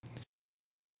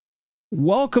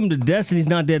Welcome to Destiny's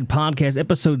Not Dead podcast,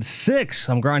 episode 6.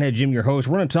 I'm Grindhead Jim, your host.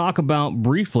 We're going to talk about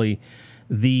briefly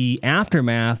the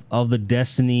aftermath of the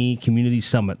Destiny Community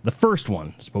Summit. The first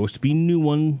one, supposed to be a new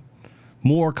one,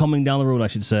 more coming down the road, I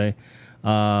should say.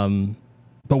 But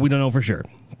we don't know for sure.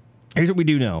 Here's what we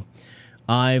do know.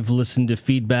 I've listened to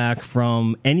feedback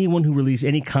from anyone who released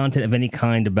any content of any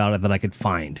kind about it that I could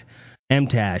find.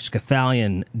 MTash,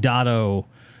 Cathalion, Dotto,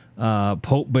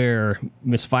 Pope Bear,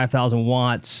 Miss 5000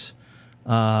 Watts,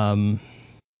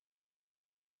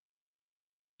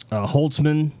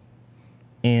 Holtzman,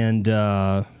 and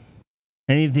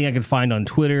anything I could find on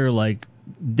Twitter, like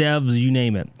devs, you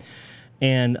name it.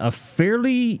 And a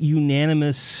fairly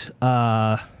unanimous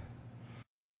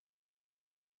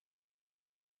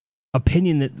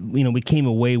opinion that we came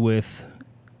away with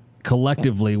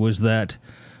collectively was that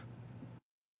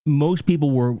most people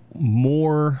were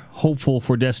more hopeful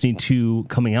for Destiny 2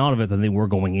 coming out of it than they were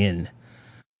going in,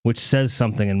 which says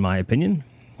something in my opinion.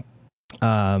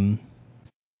 And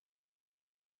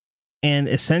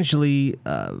essentially,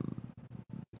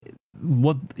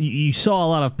 what you saw a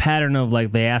lot of pattern of,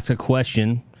 like, they ask a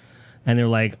question and they're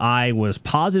like, I was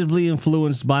positively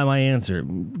influenced by my answer,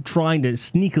 trying to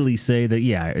sneakily say that,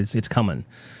 yeah, it's coming.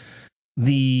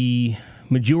 The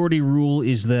majority rule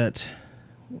is that,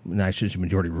 no, I shouldn't say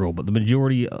majority rule, but the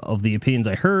majority of the opinions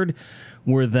I heard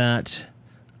were that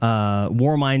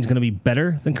Warmind's going to be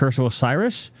better than Curse of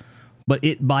Osiris, but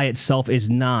it by itself is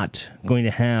not going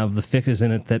to have the fixes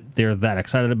in it that they're that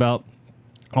excited about,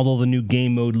 although the new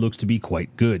game mode looks to be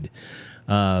quite good.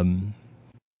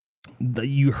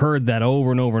 You heard that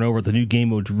over and over and over. The new game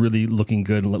mode's really looking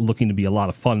good, looking to be a lot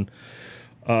of fun,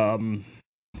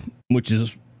 which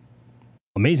is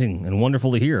amazing and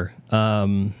wonderful to hear.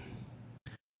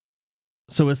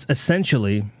 So it's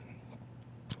essentially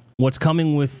what's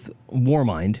coming with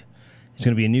Warmind. It's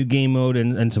going to be a new game mode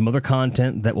and some other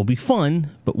content that will be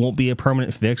fun, but won't be a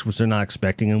permanent fix, which they're not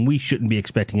expecting, and we shouldn't be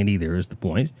expecting it either, is the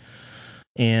point.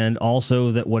 And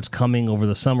also that what's coming over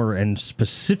the summer, and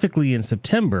specifically in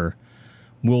September,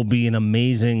 will be an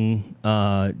amazing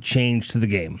change to the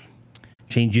game.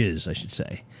 Changes, I should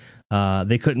say.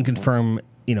 They couldn't confirm,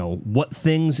 what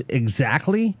things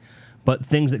exactly, but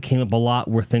things that came up a lot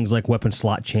were things like weapon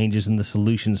slot changes and the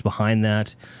solutions behind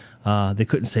that. They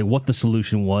couldn't say what the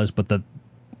solution was, but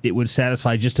it would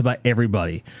satisfy just about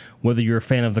everybody, whether you're a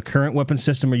fan of the current weapon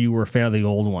system or you were a fan of the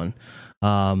old one.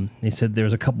 They said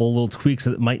there's a couple of little tweaks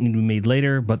that might need to be made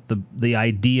later, but the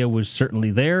idea was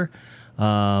certainly there,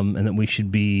 and that we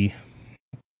should be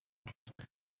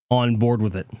on board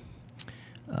with it.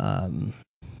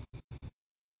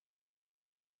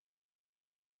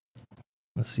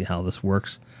 Let's see how this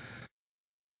works.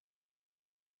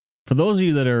 For those of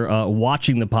you that are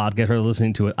watching the podcast or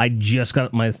listening to it, I just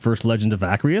got my first Legend of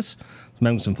Acrius. I'm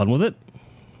having some fun with it.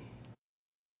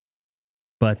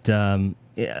 But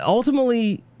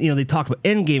ultimately, they talked about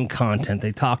endgame content.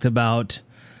 They talked about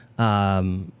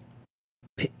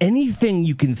anything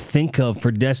you can think of for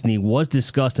Destiny was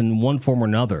discussed in one form or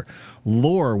another.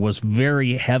 Lore was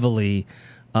very heavily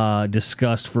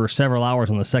discussed for several hours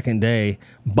on the second day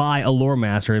by a lore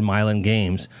master in Mylan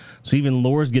Games. So even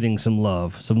lore's getting some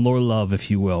love, some lore love, if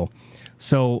you will.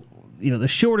 So, the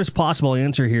shortest possible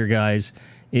answer here, guys,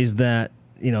 is that,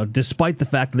 despite the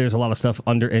fact that there's a lot of stuff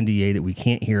under NDA that we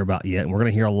can't hear about yet, and we're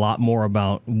going to hear a lot more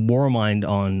about Warmind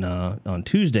on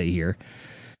Tuesday here,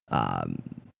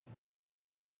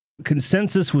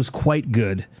 consensus was quite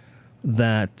good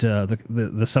that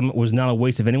the summit was not a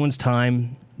waste of anyone's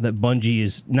time, that Bungie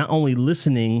is not only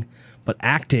listening, but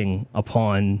acting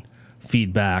upon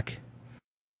feedback,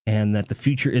 and that the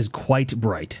future is quite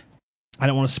bright. I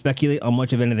don't want to speculate on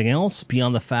much of anything else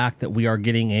beyond the fact that we are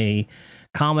getting a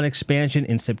common expansion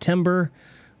in September.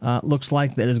 Looks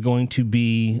like that is going to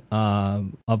be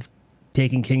of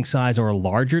taking king size or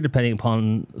larger, depending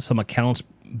upon some accounts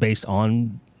based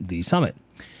on the summit.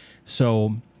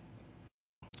 So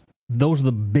those are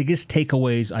the biggest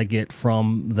takeaways I get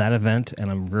from that event, and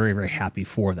I'm very, very happy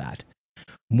for that.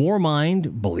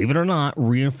 Warmind, believe it or not,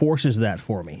 reinforces that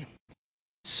for me.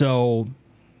 So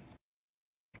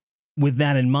with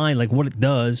that in mind, like, what it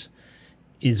does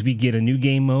is we get a new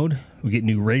game mode, we get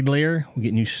new raid layer, we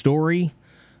get new story,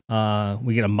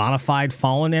 we get a modified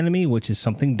fallen enemy, which is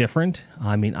something different.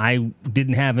 I mean, I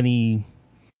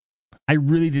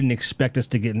really didn't expect us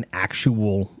to get an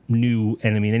actual new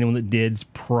enemy, and anyone that did is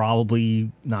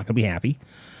probably not going to be happy.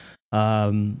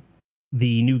 The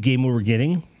new game we're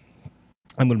getting,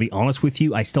 I'm going to be honest with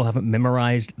you, I still haven't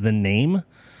memorized the name,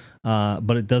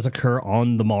 but it does occur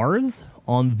on the Mars.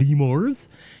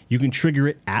 You can trigger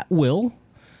it at will,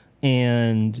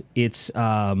 and it's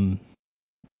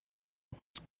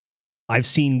I've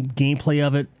seen gameplay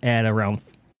of it at around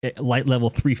light level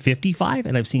 355,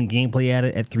 and I've seen gameplay at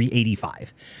it at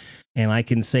 385. And I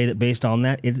can say that based on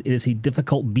that, it is a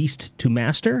difficult beast to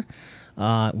master,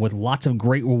 with lots of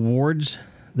great rewards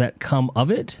that come of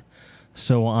it.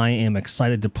 So I am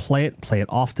excited to play it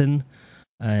often,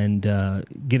 and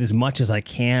get as much as I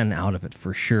can out of it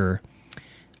for sure.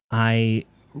 I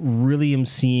really am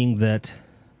seeing that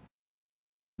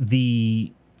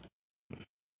the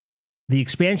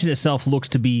expansion itself looks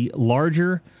to be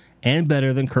larger and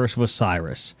better than Curse of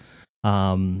Osiris.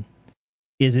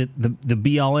 Is it the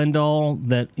be all end all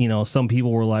that, some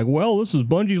people were like, well, this is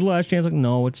Bungie's last chance? Like,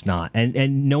 no, it's not.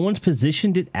 And no one's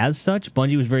positioned it as such.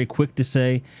 Bungie was very quick to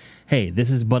say, hey,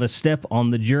 this is but a step on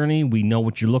the journey. We know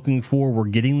what you're looking for. We're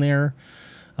getting there.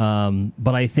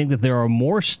 But I think that there are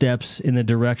more steps in the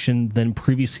direction than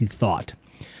previously thought,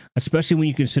 especially when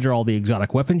you consider all the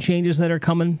exotic weapon changes that are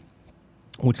coming,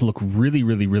 which look really,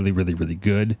 really, really, really, really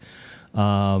good.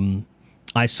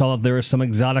 I saw that there is some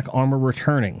exotic armor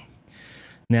returning.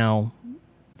 Now,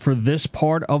 for this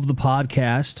part of the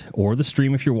podcast or the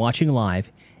stream, if you're watching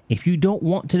live, if you don't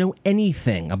want to know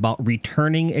anything about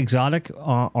returning exotic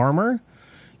armor,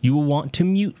 you will want to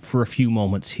mute for a few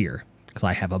moments here, because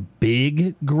I have a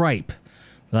big gripe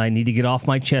that I need to get off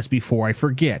my chest before I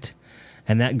forget.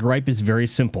 And that gripe is very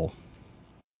simple.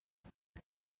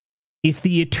 If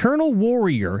the Eternal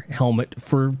Warrior helmet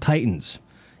for Titans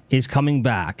is coming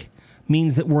back,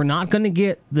 means that we're not going to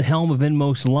get the Helm of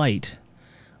Inmost Light,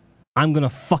 I'm going to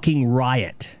fucking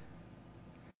riot.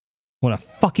 I'm going to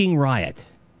fucking riot.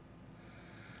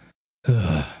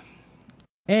 Ugh.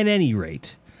 At any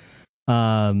rate,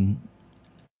 there's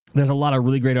a lot of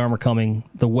really great armor coming.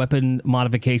 The weapon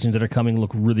modifications that are coming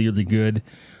look really, really good.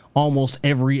 Almost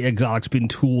every exotic's been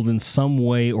tooled in some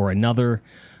way or another,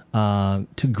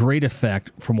 to great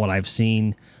effect from what I've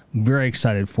seen. I'm very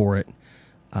excited for it.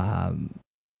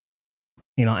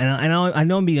 And I know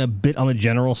I'm being a bit on the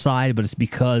general side, but it's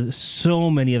because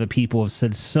so many other people have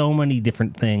said so many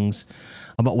different things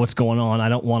about what's going on. I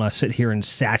don't want to sit here and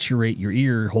saturate your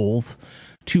ear holes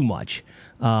too much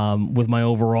with my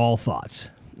overall thoughts.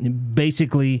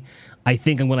 Basically, I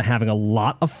think I'm going to having a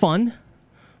lot of fun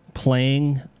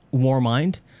playing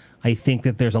Warmind. I think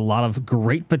that there's a lot of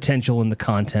great potential in the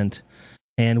content,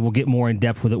 and we'll get more in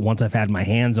depth with it once I've had my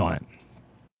hands on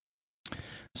it.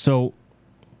 So,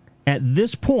 at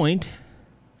this point,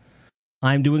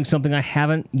 I'm doing something I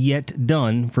haven't yet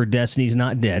done for Destiny's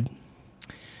Not Dead.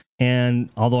 And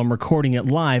although I'm recording it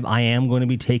live, I am going to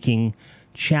be taking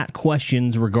chat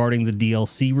questions regarding the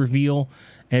DLC reveal,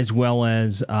 as well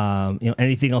as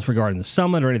anything else regarding the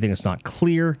summit or anything that's not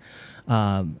clear.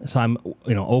 So I'm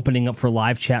opening up for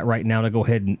live chat right now to go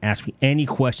ahead and ask me any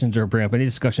questions or bring up any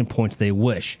discussion points they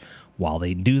wish. While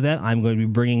they do that, I'm going to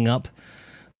be bringing up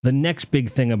the next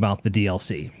big thing about the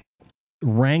DLC.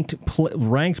 Ranked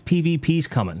PvP's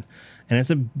coming, and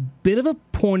it's a bit of a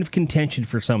point of contention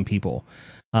for some people,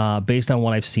 based on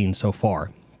what I've seen so far.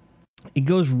 It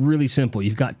goes really simple.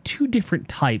 You've got two different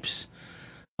types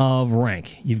of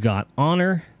rank. You've got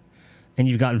Honor, and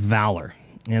you've got Valor.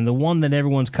 And the one that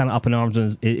everyone's kind of up in arms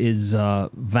on is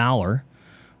Valor,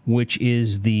 which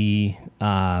is the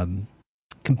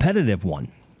competitive one.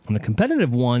 And the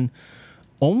competitive one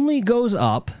only goes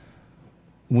up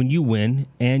when you win,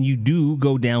 and you do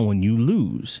go down when you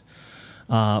lose.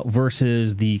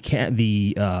 Versus the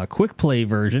quick play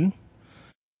version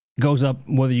goes up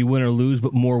whether you win or lose,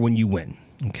 but more when you win.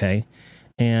 Okay,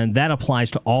 and that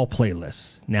applies to all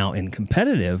playlists. Now, in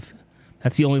competitive,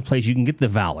 that's the only place you can get the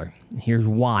Valor. Here's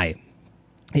why: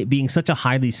 it being such a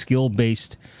highly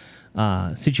skill-based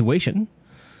situation,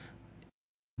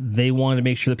 they wanted to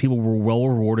make sure that people were well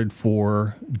rewarded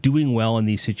for doing well in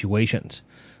these situations.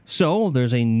 So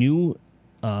there's a new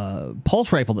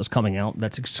pulse rifle that's coming out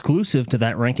that's exclusive to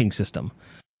that ranking system,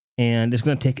 and it's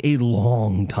going to take a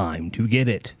long time to get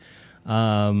it.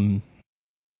 In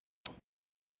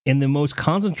the most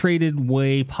concentrated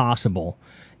way possible,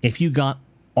 if you got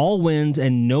all wins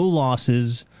and no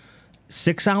losses,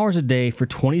 6 hours a day for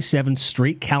 27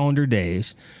 straight calendar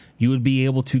days, you would be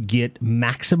able to get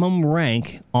maximum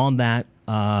rank on that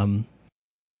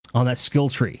skill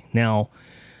tree. Now,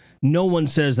 no one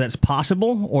says that's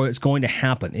possible or it's going to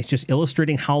happen. It's just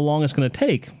illustrating how long it's going to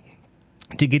take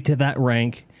to get to that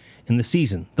rank in the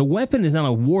season. The weapon is not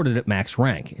awarded at max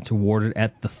rank. It's awarded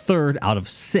at the 3rd out of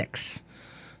 6.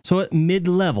 So at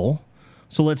mid-level,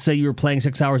 so let's say you were playing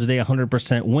 6 hours a day,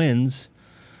 100% wins,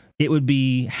 it would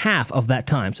be half of that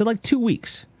time. So like 2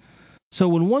 weeks. So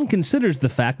when one considers the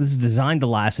fact this is designed to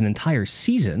last an entire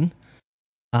season,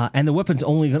 And the weapon's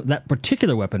that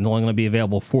particular weapon is only going to be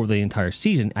available for the entire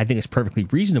season. I think it's perfectly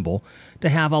reasonable to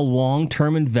have a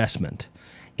long-term investment.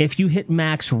 If you hit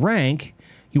max rank,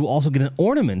 you will also get an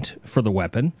ornament for the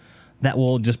weapon that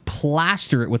will just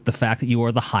plaster it with the fact that you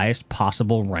are the highest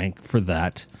possible rank for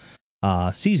that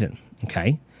season.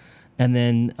 Okay. And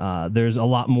then there's a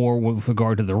lot more with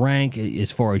regard to the rank,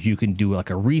 as far as you can do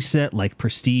like a reset, like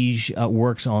Prestige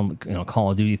works on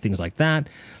Call of Duty, things like that.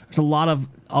 There's a lot of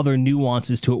other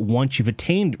nuances to it once you've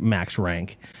attained max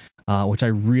rank, which I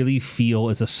really feel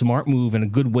is a smart move and a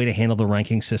good way to handle the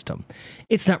ranking system.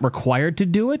 It's not required to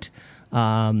do it,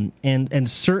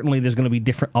 and certainly there's going to be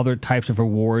different other types of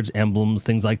rewards, emblems,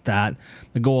 things like that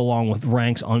go along with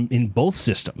ranks in both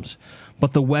systems.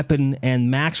 But the weapon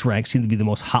and max rank seem to be the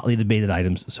most hotly debated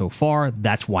items so far.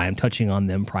 That's why I'm touching on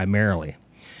them primarily.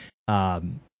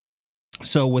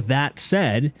 So with that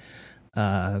said,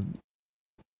 there's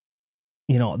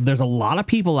a lot of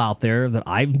people out there that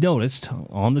I've noticed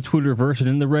on the Twitterverse and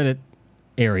in the Reddit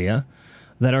area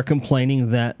that are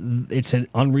complaining that it's an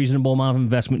unreasonable amount of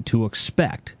investment to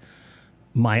expect.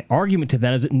 My argument to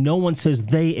that is that no one says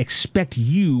they expect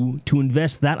you to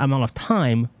invest that amount of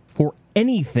time for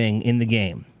anything in the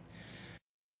game.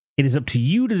 It is up to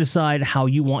you to decide how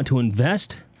you want to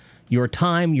invest your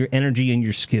time, your energy, and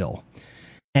your skill.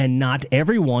 And not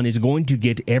everyone is going to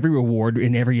get every reward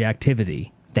in every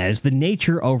activity. That is the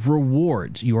nature of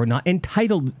rewards. You are not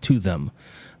entitled to them.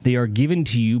 They are given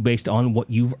to you based on what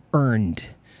you've earned.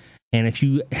 And if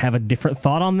you have a different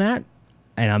thought on that,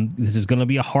 and this is going to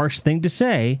be a harsh thing to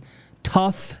say,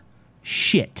 tough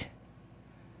shit.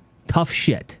 Tough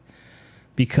shit.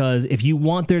 Because if you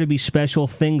want there to be special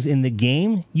things in the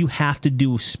game, you have to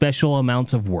do special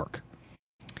amounts of work.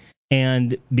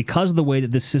 And because of the way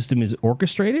that this system is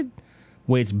orchestrated,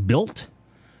 the way it's built,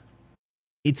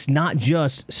 it's not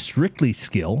just strictly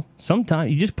skill.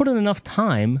 Sometimes you just put in enough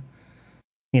time,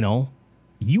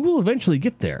 you will eventually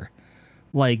get there.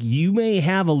 Like, you may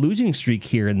have a losing streak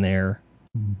here and there,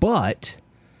 but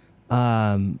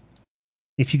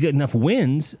if you get enough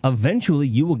wins, eventually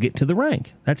you will get to the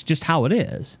rank. That's just how it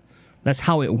is. That's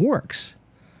how it works.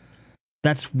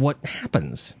 That's what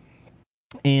happens.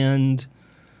 And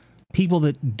people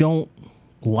that don't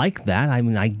like that, I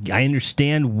mean, I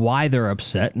understand why they're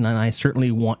upset, and I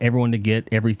certainly want everyone to get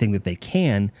everything that they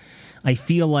can. I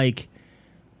feel like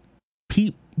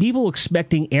people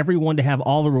expecting everyone to have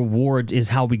all the rewards is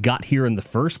how we got here in the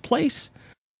first place.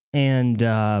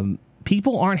 And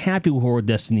people aren't happy with where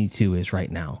Destiny 2 is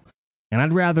right now. And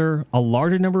I'd rather a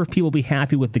larger number of people be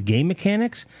happy with the game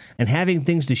mechanics and having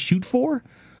things to shoot for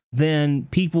than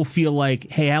people feel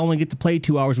like, hey, I only get to play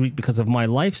 2 hours a week because of my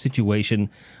life situation.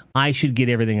 I should get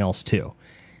everything else too.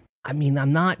 I mean,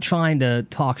 I'm not trying to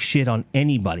talk shit on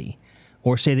anybody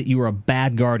or say that you are a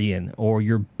bad guardian or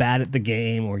you're bad at the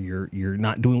game or you're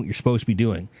not doing what you're supposed to be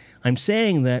doing. I'm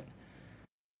saying that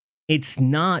it's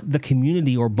not the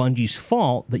community or Bungie's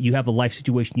fault that you have the life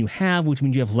situation you have, which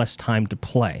means you have less time to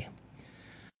play.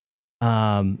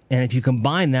 And if you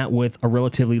combine that with a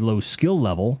relatively low skill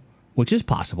level, which is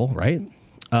possible, right?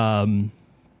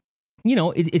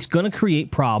 It's going to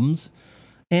create problems,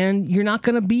 and you're not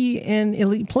going to be an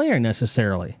elite player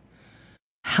necessarily.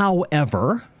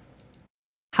 However,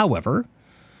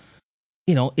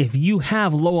 if you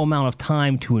have low amount of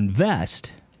time to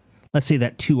invest, let's say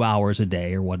that 2 hours a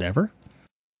day or whatever,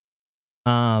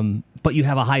 but you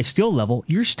have a high skill level,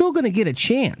 you're still going to get a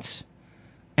chance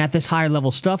at this higher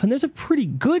level stuff, and there's a pretty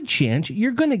good chance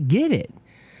you're going to get it.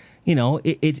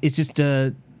 It's just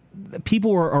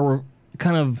people are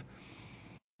kind of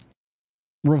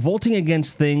revolting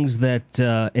against things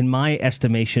that, in my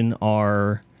estimation,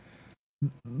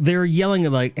 they're yelling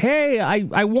like, hey,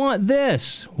 I want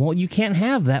this. Well, you can't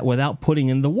have that without putting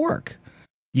in the work.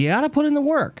 You got to put in the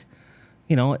work.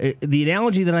 The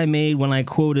analogy that I made when I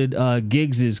quoted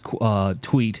Giggs's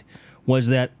tweet was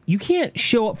that you can't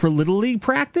show up for Little League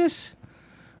practice,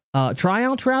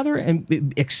 tryouts rather,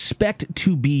 and expect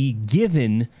to be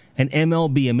given an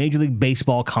MLB, a Major League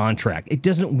Baseball contract. It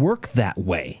doesn't work that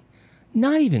way.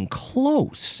 Not even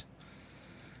close.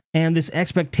 And this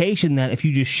expectation that if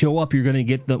you just show up, you're going to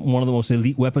get one of the most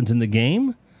elite weapons in the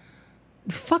game,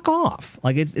 fuck off.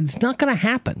 Like, it's not going to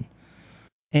happen.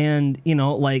 And,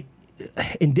 like,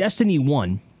 in Destiny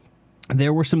 1,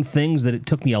 there were some things that it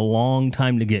took me a long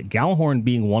time to get, Gjallarhorn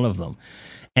being one of them.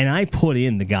 And I put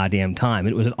in the goddamn time.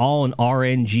 It was all an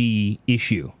RNG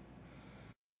issue.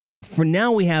 For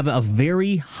now, we have a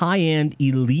very high-end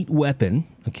elite weapon,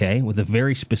 okay, with a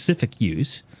very specific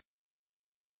use.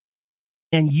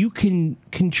 and you can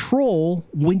control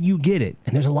when you get it.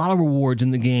 And there's a lot of rewards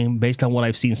in the game based on what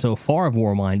I've seen so far of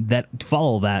Warmind that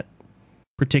follow that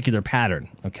particular pattern,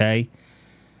 okay?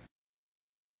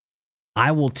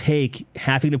 I will take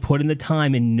having to put in the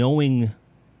time and knowing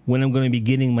when I'm going to be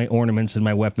getting my ornaments and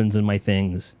my weapons and my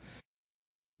things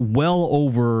well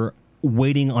over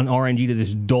waiting on RNG to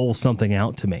just dole something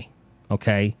out to me,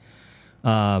 okay?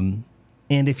 And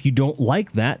if you don't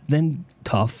like that, then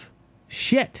tough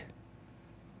shit.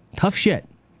 Tough shit.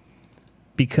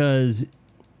 Because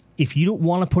if you don't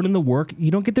want to put in the work, you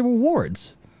don't get the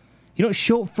rewards. You don't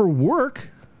show up for work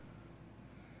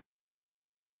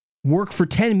for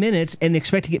 10 minutes and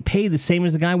expect to get paid the same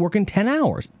as the guy working 10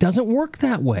 hours. Doesn't work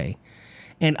that way.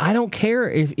 And I don't care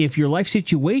if your life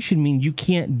situation means you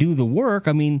can't do the work.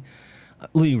 I mean,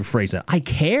 let me rephrase that. I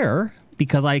care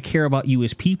because I care about you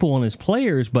as people and as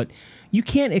players, but you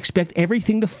can't expect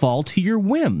everything to fall to your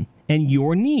whim and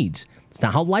your needs. It's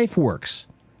not how life works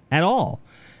at all.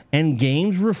 And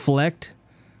games reflect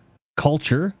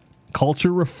culture.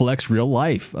 Culture reflects real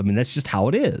life. I mean, that's just how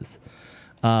it is.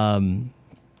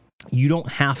 You don't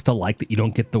have to like that you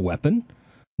don't get the weapon.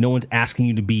 No one's asking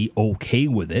you to be okay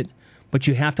with it, but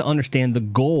you have to understand the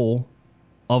goal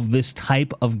of this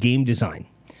type of game design.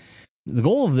 The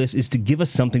goal of this is to give us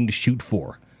something to shoot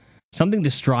for, something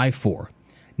to strive for.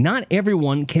 Not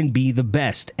everyone can be the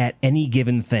best at any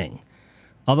given thing.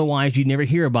 Otherwise, you'd never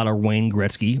hear about a Wayne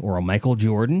Gretzky or a Michael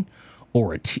Jordan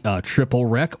or a Triple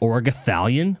Wreck or a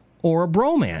Gathalion or a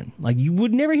Broman. Like, you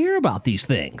would never hear about these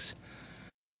things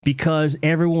because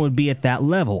everyone would be at that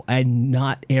level, and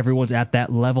not everyone's at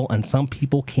that level, and some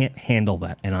people can't handle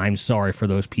that. And I'm sorry for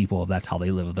those people if that's how they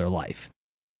live their life.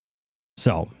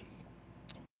 So,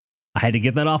 I had to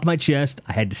get that off my chest.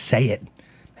 I had to say it.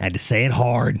 I had to say it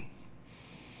hard.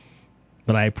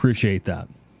 But I appreciate that.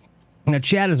 Now,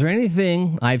 Chad, is there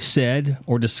anything I've said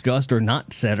or discussed or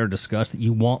not said or discussed that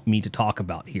you want me to talk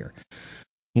about here?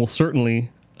 We'll certainly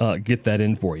get that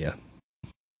in for you.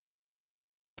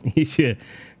 The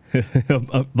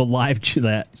live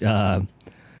that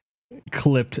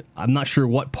clipped, I'm not sure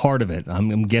what part of it.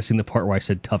 I'm guessing the part where I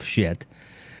said tough shit.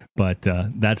 But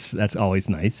that's always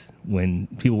nice when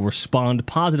people respond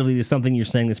positively to something you're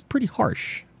saying that's pretty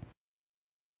harsh.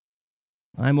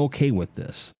 I'm okay with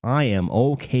this. I am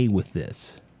okay with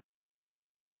this.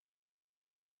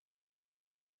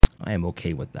 I am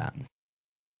okay with that.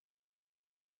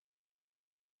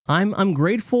 I'm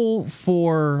grateful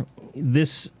for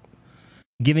this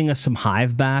giving us some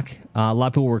Hive back. A lot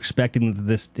of people were expecting that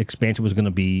this expansion was going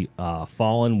to be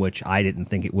Fallen, which I didn't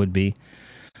think it would be.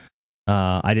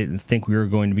 I didn't think we were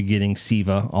going to be getting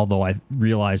Siva, although I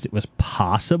realized it was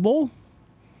possible.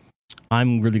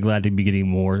 I'm really glad to be getting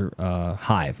more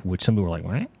Hive, which some people were like,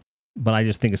 what? But I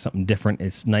just think it's something different.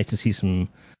 It's nice to see some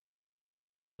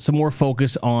more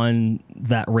focus on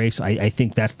that race. I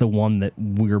think that's the one that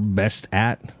we're best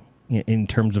at in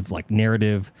terms of like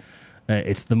narrative.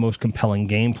 It's the most compelling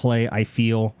gameplay, I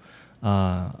feel.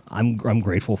 I'm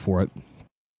grateful for it.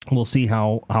 We'll see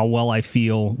how well I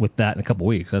feel with that in a couple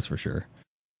weeks, that's for sure.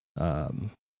 But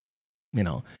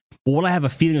what I have a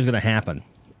feeling is going to happen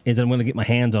is I'm going to get my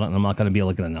hands on it and I'm not going to be able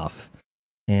to get enough.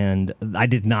 And I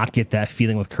did not get that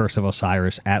feeling with Curse of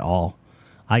Osiris at all.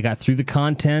 I got through the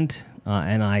content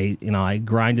and I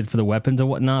grinded for the weapons and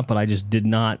whatnot, but I just did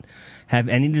not have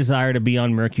any desire to be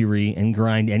on Mercury and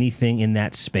grind anything in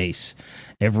that space.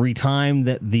 Every time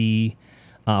that the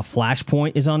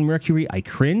flashpoint is on Mercury, I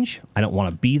cringe. I don't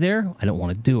want to be there. I don't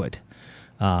want to do it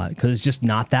because it's just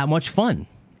not that much fun.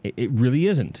 It really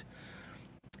isn't.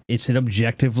 It's an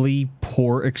objectively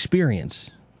poor experience,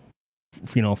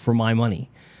 for my money.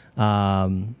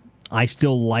 I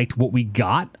still liked what we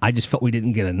got. I just felt we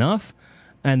didn't get enough,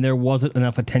 and there wasn't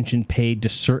enough attention paid to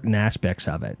certain aspects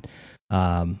of it.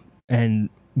 And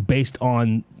based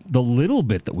on the little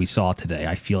bit that we saw today,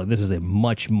 I feel like this is a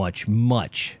much, much,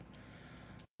 much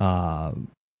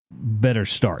better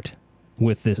start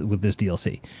with this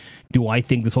DLC. Do I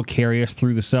think this will carry us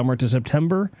through the summer to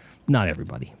September? Not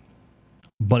everybody.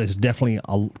 But it's definitely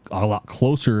a lot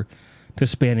closer to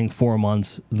spanning 4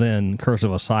 months than Curse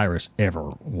of Osiris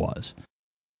ever was,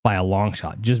 by a long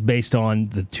shot, just based on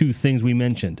the two things we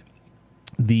mentioned.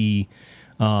 The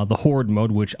Horde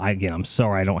mode, which, I'm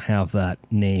sorry I don't have that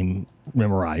name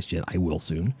memorized yet. I will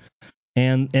soon.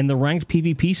 And the ranked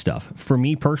PvP stuff. For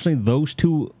me personally, those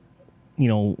two,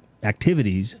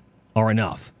 activities are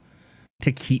enough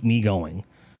to keep me going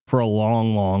for a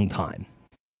long, long time.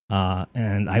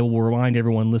 And I will remind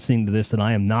everyone listening to this that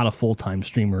I am not a full-time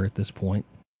streamer at this point.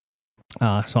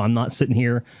 So I'm not sitting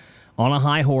here on a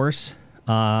high horse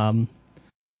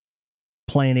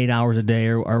playing 8 hours a day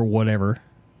or whatever.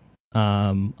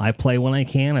 I play when I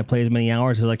can. I play as many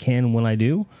hours as I can when I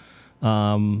do.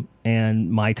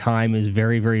 And my time is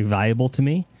very, very valuable to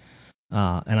me.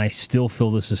 And I still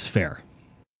feel this is fair.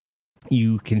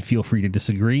 You can feel free to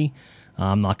disagree.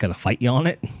 I'm not going to fight you on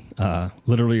it,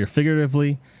 literally or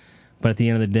figuratively. But at the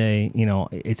end of the day,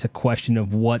 it's a question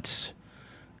of what's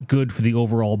good for the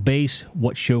overall base,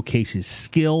 what showcases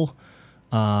skill,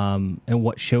 and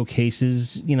what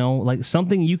showcases, like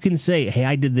something you can say, hey,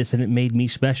 I did this and it made me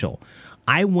special.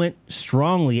 I went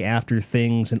strongly after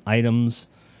things and items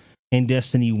in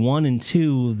Destiny 1 and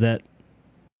 2 that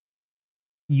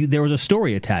there was a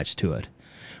story attached to it.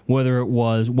 Whether it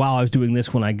was, wow, I was doing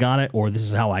this when I got it, or this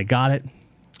is how I got it.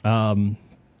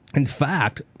 In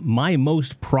fact, my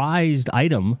most prized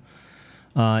item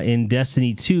in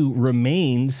Destiny 2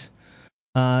 remains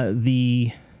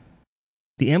the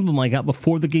emblem I got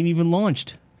before the game even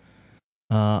launched.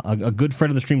 A good friend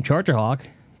of the stream, Chargerhawk,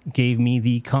 gave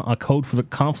me a code for the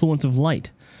Confluence of Light,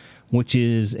 which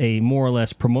is a more or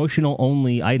less promotional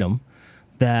only item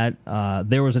that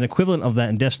there was an equivalent of that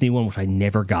in Destiny 1, which I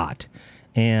never got.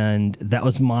 And that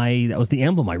was the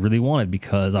emblem I really wanted,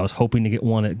 because I was hoping to get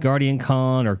one at Guardian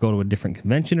Con or go to a different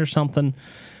convention or something.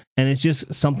 And it's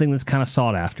just something that's kind of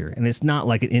sought after. And it's not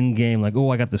like an in-game, like,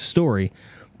 oh, I got this story.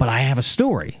 But I have a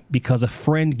story because a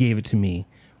friend gave it to me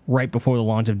right before the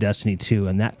launch of Destiny 2.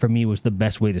 And that, for me, was the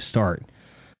best way to start,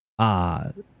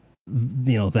 that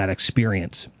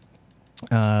experience.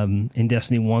 In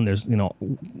Destiny 1, there's,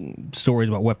 stories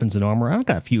about weapons and armor. I've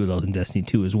got a few of those in Destiny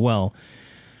 2 as well.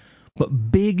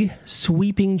 But big,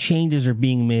 sweeping changes are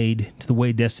being made to the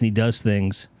way Destiny does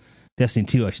things. Destiny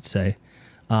 2, I should say.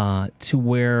 To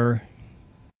where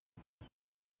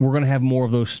we're going to have more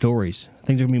of those stories.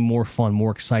 Things are going to be more fun,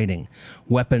 more exciting.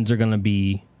 Weapons are going to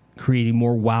be creating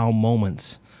more wow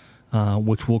moments,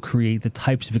 which will create the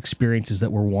types of experiences that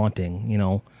we're wanting.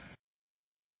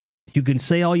 You can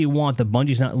say all you want that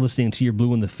Bungie's not listening to your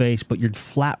blue in the face, but you're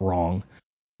flat wrong.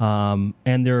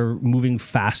 And they're moving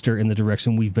faster in the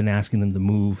direction we've been asking them to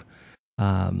move.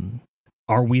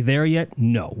 Are we there yet?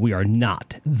 No, we are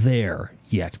not there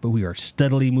yet, but we are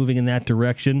steadily moving in that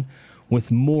direction with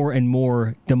more and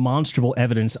more demonstrable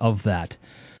evidence of that.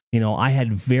 I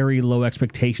had very low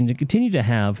expectations and continue to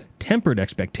have tempered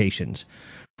expectations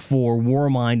for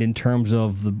Warmind in terms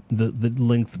of the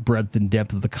length, breadth, and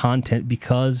depth of the content,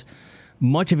 because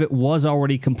much of it was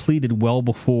already completed well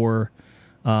before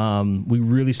we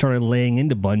really started laying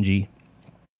into Bungie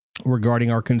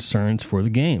regarding our concerns for the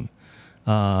game.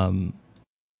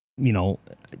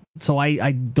 So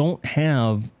I don't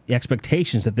have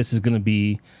expectations that this is going to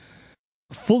be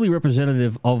fully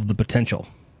representative of the potential.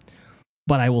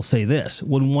 But I will say this,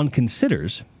 when one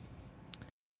considers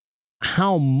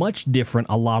how much different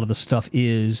a lot of the stuff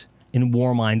is in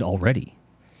Warmind already,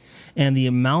 and the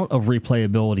amount of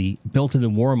replayability built into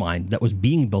Warmind that was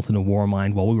being built into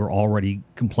Warmind while we were already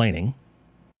complaining,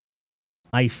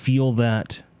 I feel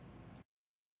that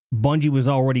Bungie was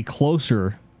already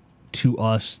closer to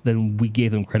us than we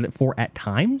gave them credit for at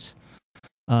times.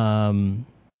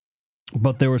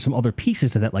 But there were some other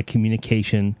pieces to that, like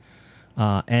communication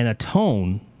and a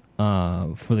tone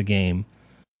for the game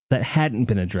that hadn't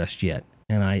been addressed yet.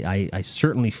 And I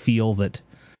certainly feel that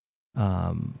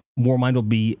Warmind will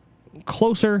be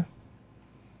closer,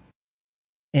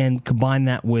 and combine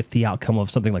that with the outcome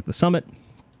of something like the Summit,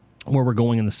 where we're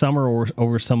going in the summer, or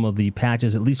over some of the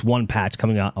patches, at least one patch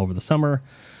coming out over the summer,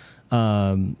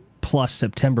 plus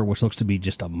September, which looks to be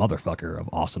just a motherfucker of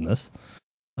awesomeness.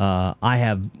 I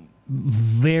have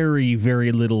very,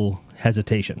 very little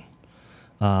hesitation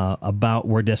about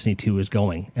where Destiny 2 is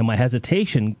going. And my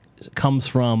hesitation comes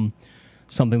from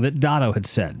something that Dado had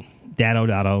said.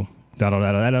 Dado.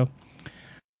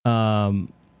 And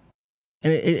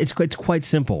it's quite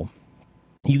simple.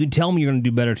 You can tell me you're going to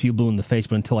do better till you blue in the face,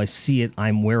 but until I see it,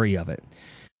 I'm wary of it.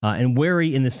 And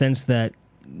wary in the sense that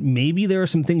maybe there are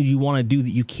some things you want to do that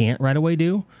you can't right away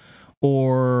do,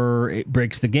 or it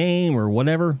breaks the game, or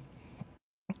whatever.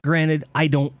 Granted, I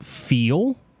don't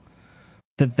feel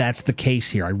that that's the case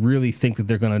here. I really think that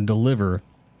they're going to deliver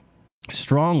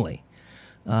strongly.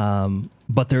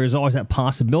 But there is always that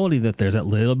possibility that there's that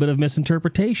little bit of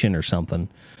misinterpretation or something.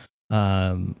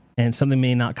 And something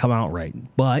may not come out right.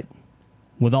 But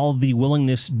with all the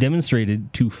willingness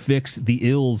demonstrated to fix the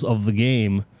ills of the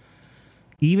game,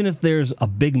 even if there's a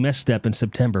big misstep in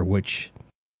September, which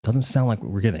doesn't sound like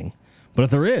what we're getting, but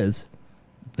if there is,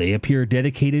 they appear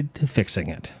dedicated to fixing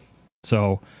it.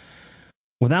 So,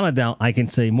 without a doubt, I can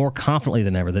say more confidently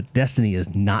than ever that Destiny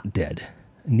is not dead.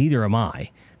 Neither am I,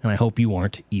 and I hope you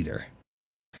aren't either.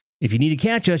 If you need to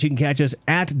catch us, you can catch us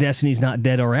at Destiny's Not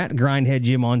Dead or at Grindhead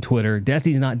Jim on Twitter,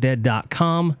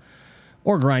 destinysnotdead.com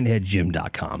or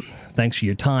grindheadjim.com. Thanks for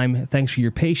your time, thanks for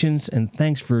your patience, and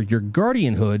thanks for your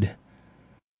guardianhood.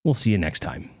 We'll see you next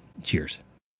time. Cheers.